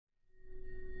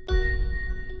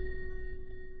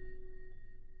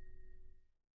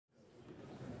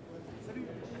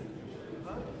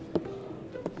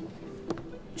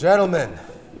Gentlemen,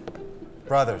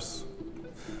 brothers,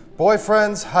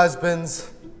 boyfriends,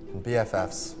 husbands, and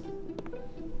BFFs,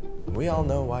 we all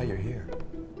know why you're here.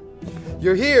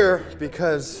 You're here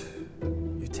because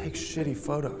you take shitty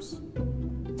photos.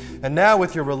 And now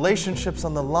with your relationships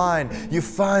on the line, you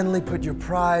finally put your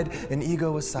pride and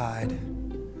ego aside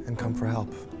and come for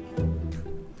help.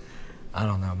 I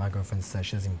don't know, my girlfriend says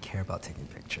she doesn't care about taking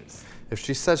pictures. If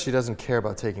she says she doesn't care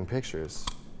about taking pictures,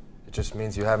 it just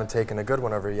means you haven't taken a good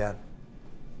one of her yet.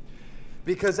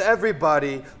 Because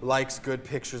everybody likes good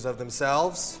pictures of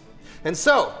themselves. And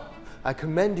so, I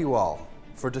commend you all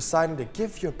for deciding to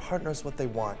give your partners what they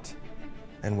want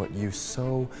and what you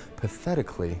so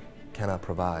pathetically cannot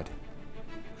provide.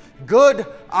 Good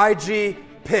IG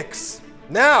pics.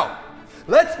 Now,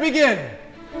 let's begin.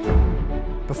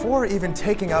 Before even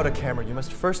taking out a camera, you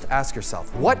must first ask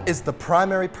yourself, what is the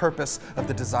primary purpose of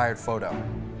the desired photo?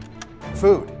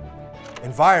 Food,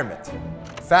 environment,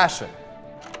 fashion,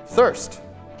 thirst,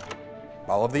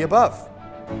 all of the above.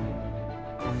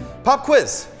 Pop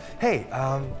quiz. Hey,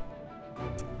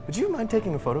 would you mind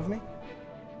taking a photo of me?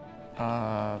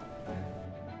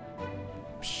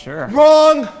 Sure.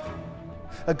 Wrong!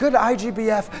 A good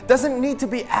IGBF doesn't need to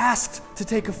be asked to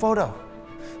take a photo.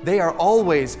 They are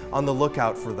always on the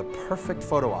lookout for the perfect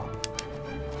photo op.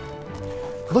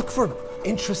 Look for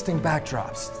interesting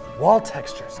backdrops, wall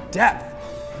textures, depth,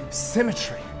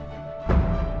 symmetry.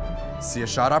 See a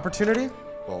shot opportunity?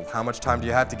 Well, how much time do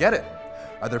you have to get it?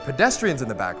 Are there pedestrians in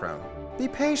the background? Be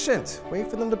patient, wait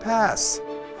for them to pass.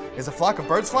 Is a flock of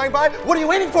birds flying by? What are you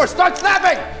waiting for? Start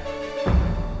snapping!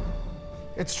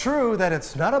 It's true that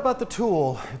it's not about the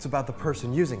tool, it's about the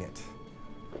person using it.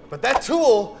 But that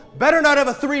tool better not have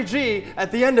a 3G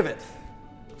at the end of it.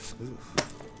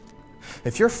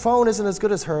 If your phone isn't as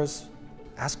good as hers,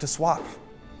 ask to swap.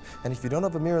 And if you don't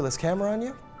have a mirrorless camera on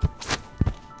you,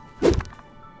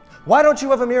 why don't you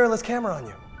have a mirrorless camera on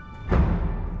you?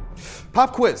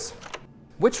 Pop quiz.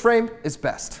 Which frame is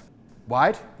best?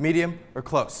 Wide, medium, or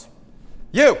close?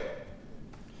 You!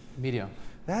 Medium.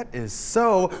 That is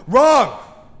so wrong!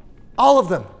 All of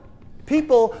them.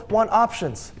 People want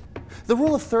options. The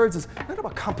rule of thirds is not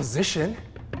about composition,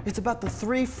 it's about the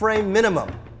 3-frame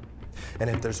minimum. And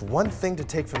if there's one thing to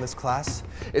take from this class,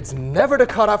 it's never to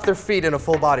cut off their feet in a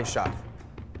full body shot.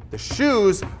 The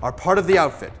shoes are part of the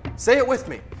outfit. Say it with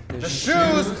me. The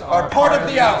shoes are part of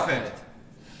the outfit.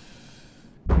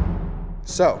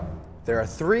 So, there are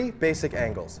 3 basic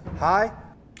angles: high,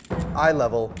 eye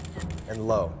level, and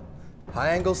low. High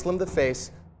angles slim the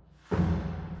face,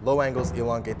 low angles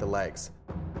elongate the legs.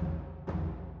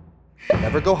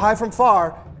 Never go high from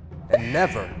far, and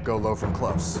never go low from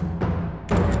close.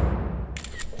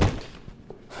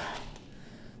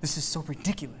 This is so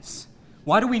ridiculous.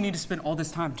 Why do we need to spend all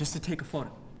this time just to take a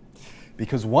photo?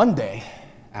 Because one day,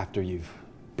 after you've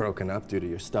broken up due to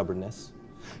your stubbornness,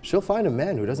 she'll find a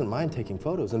man who doesn't mind taking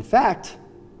photos. In fact,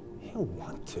 he'll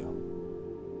want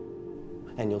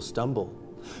to. And you'll stumble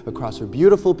across her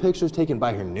beautiful pictures taken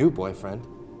by her new boyfriend.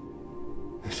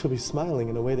 She'll be smiling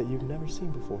in a way that you've never seen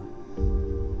before.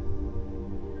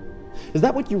 Is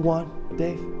that what you want,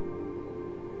 Dave?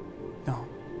 No.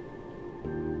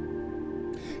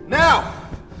 Now,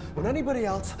 would anybody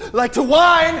else like to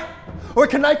whine? Or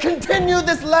can I continue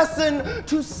this lesson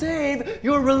to save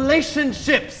your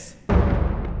relationships?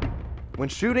 When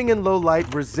shooting in low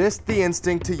light, resist the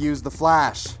instinct to use the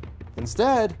flash.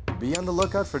 Instead, be on the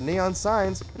lookout for neon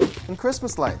signs and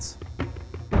Christmas lights.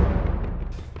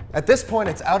 At this point,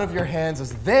 it's out of your hands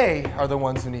as they are the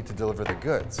ones who need to deliver the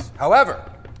goods. However,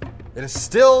 it is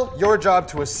still your job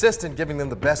to assist in giving them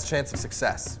the best chance of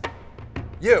success.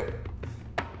 You,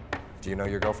 do you know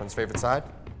your girlfriend's favorite side?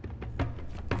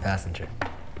 Passenger.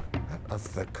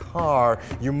 Of the car,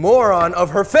 you moron, of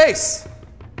her face.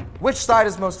 Which side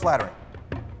is most flattering?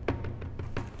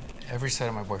 Every side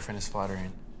of my boyfriend is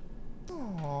flattering.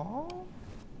 Aww.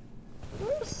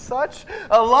 You're such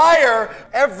a liar.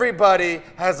 Everybody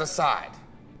has a side.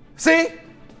 See?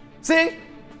 See?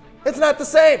 It's not the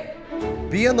same.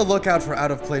 Be on the lookout for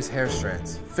out-of-place hair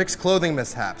strands. Fix clothing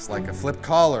mishaps like a flipped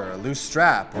collar, a loose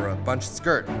strap, or a bunched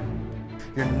skirt.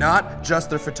 You're not just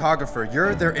their photographer,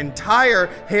 you're their entire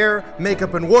hair,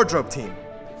 makeup, and wardrobe team.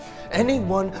 Any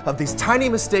one of these tiny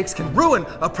mistakes can ruin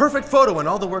a perfect photo and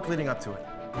all the work leading up to it.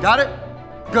 Got it?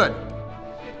 Good.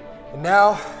 And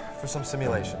now for some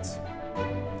simulations.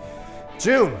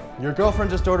 June, your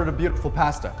girlfriend just ordered a beautiful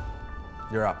pasta.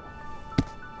 You're up.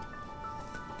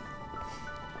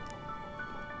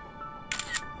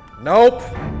 Nope.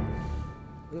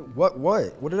 What?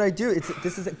 What did I do?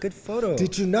 This is a good photo.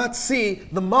 Did you not see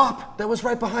the mop that was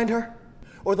right behind her?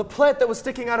 Or the plant that was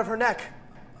sticking out of her neck?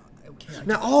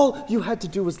 Now all you had to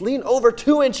do was lean over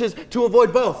 2 inches to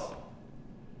avoid both.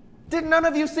 Did none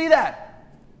of you see that?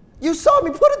 You saw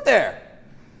me put it there.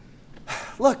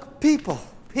 Look, people.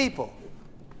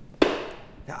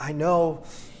 Yeah, I know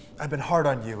I've been hard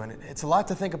on you, and it's a lot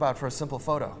to think about for a simple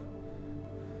photo.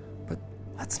 But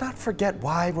let's not forget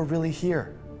why we're really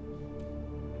here.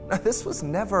 Now, this was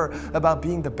never about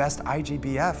being the best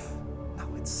IGBF.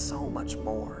 No, it's so much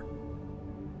more.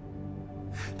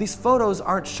 These photos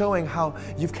aren't showing how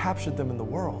you've captured them in the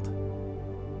world.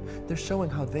 They're showing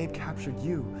how they've captured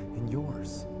you in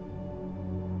yours.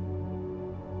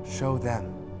 Show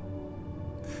them.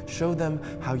 Show them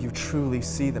how you truly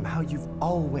see them, how you've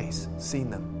always seen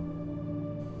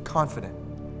them. Confident,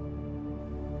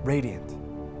 radiant,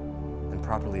 and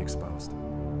properly exposed.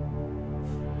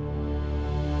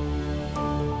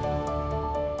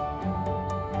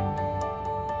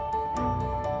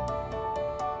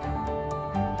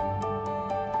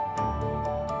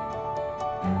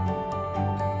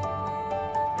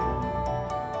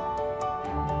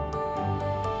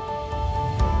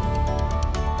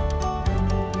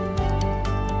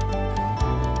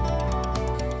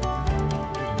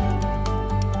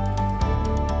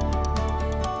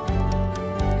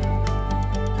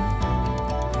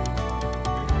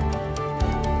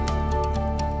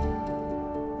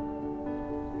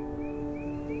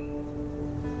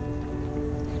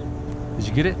 Did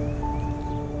you get it?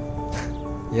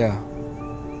 Yeah.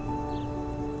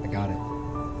 I got it.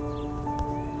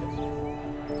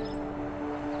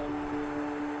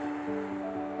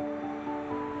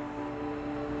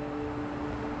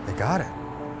 They got it.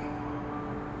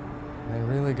 They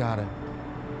really got it.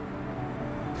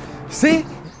 See?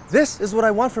 This is what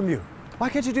I want from you. Why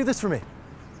can't you do this for me?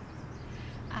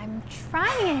 I'm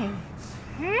trying.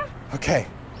 Okay,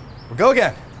 we'll go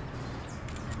again.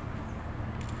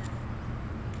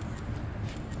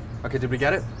 Okay, did we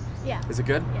get it? Yeah. Is it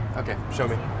good? Yeah. Okay, show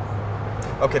me.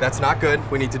 Okay, that's not good.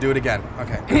 We need to do it again.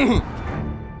 Okay.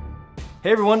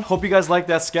 Hey everyone, hope you guys liked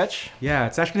that sketch. Yeah,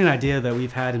 it's actually an idea that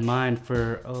we've had in mind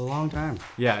for a long time.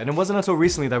 Yeah, and it wasn't until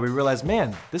recently that we realized,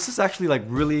 man, this is actually like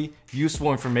really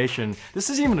useful information.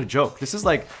 This isn't even a joke. This is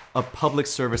like a public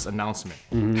service announcement.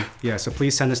 Yeah, so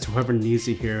please send this to whoever needs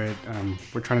to hear it.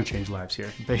 We're trying to change lives here.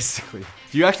 Basically.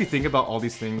 Do you actually think about all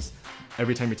these things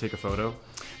every time you take a photo?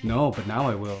 No, but now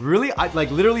I will. Really?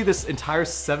 Literally this entire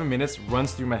 7 minutes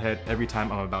runs through my head every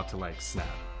time I'm about to like snap.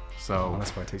 So Oh,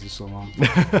 that's why it takes you so long.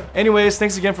 anyways,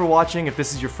 thanks again for watching. If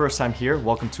this is your first time here,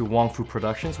 welcome to Wang Fu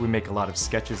Productions. We make a lot of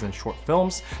sketches and short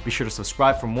films. Be sure to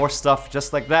subscribe for more stuff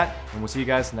just like that, and we'll see you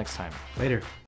guys next time. Later.